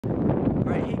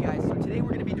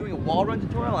be doing a wall run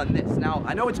tutorial on this. Now,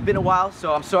 I know it's been a while,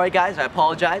 so I'm sorry guys, I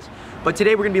apologize. But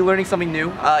today we're going to be learning something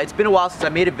new. It's been a while since I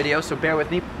made a video, so bear with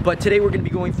me. But today we're going to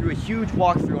be going through a huge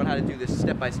walkthrough on how to do this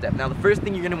step by step. Now, the first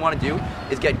thing you're going to want to do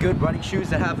is get good running shoes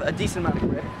that have a decent amount of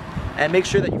grip. And make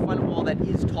sure that you find a wall that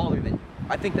is taller than you.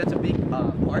 I think that's a big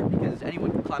part because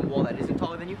anyone can climb a wall that isn't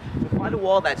taller than you. So find a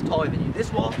wall that's taller than you.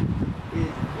 This wall is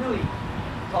really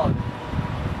taller than you.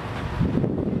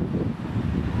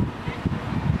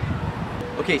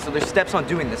 Okay, so there's steps on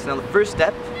doing this. Now the first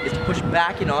step is to push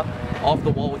backing up off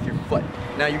the wall with your foot.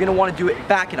 Now you're gonna wanna do it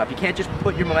backing up. You can't just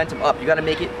put your momentum up. You gotta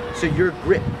make it so your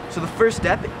grip. So the first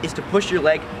step is to push your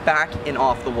leg back and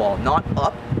off the wall, not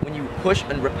up. When you push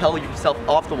and repel yourself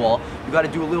off the wall, you gotta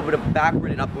do a little bit of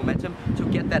backward and up momentum to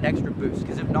get that extra boost,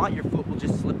 because if not, your foot will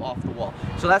just slip off the wall.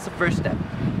 So that's the first step.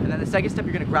 And then the second step,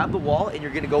 you're gonna grab the wall and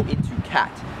you're gonna go into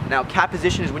cat. Now cat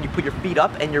position is when you put your feet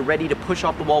up and you're ready to push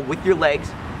off the wall with your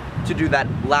legs to do that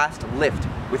last lift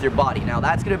with your body. Now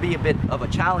that's going to be a bit of a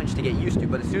challenge to get used to,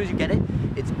 but as soon as you get it,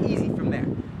 it's easy from there.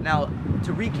 Now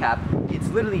to recap, it's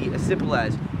literally as simple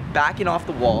as backing off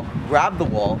the wall, grab the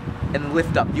wall, and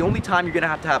lift up. The only time you're going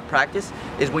to have practice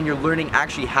is when you're learning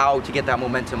actually how to get that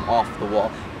momentum off the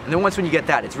wall. And then once when you get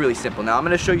that, it's really simple. Now I'm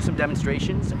going to show you some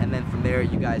demonstrations, and then from there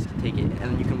you guys can take it, and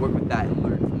then you can work with that and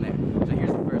learn from there. So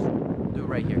here's the first one. We'll do it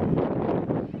right here.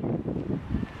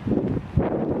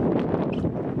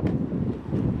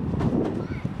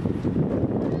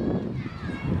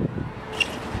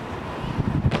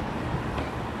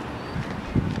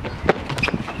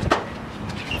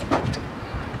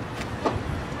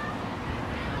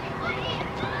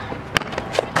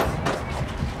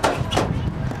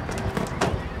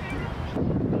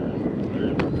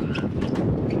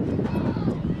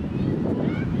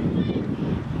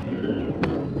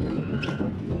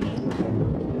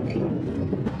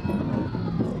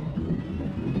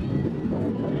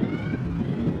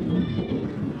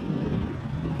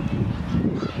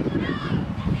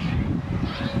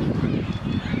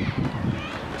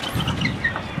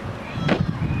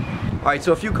 Alright,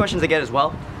 so a few questions I get as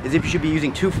well is if you should be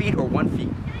using 2 feet or 1 feet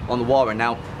on the wall run.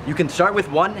 Now, you can start with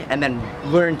 1 and then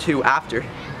learn 2 after.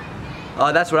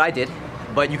 That's what I did,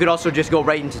 but you could also just go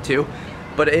right into 2.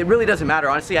 But it really doesn't matter.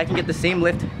 Honestly, I can get the same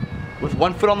lift with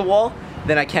 1 foot on the wall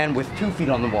than I can with 2 feet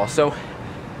on the wall. So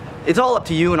it's all up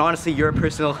to you, and honestly, your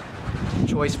personal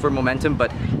choice for momentum,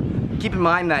 but keep in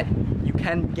mind that you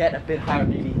can get a bit higher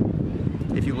maybe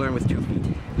if you learn with 2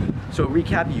 feet. So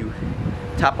recap, you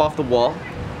tap off the wall,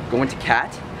 go into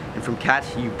cat, and from cat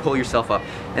you pull yourself up.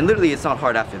 And literally it's not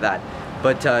hard after that,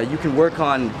 but you can work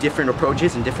on different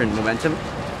approaches and different momentum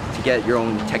to get your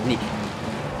own technique.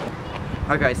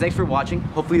 Alright guys, thanks for watching.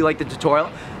 Hopefully you liked the tutorial.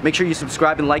 Make sure you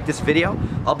subscribe and like this video.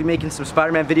 I'll be making some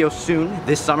Spider-Man videos soon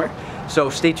this summer, so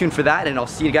stay tuned for that, and I'll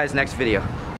see you guys next video.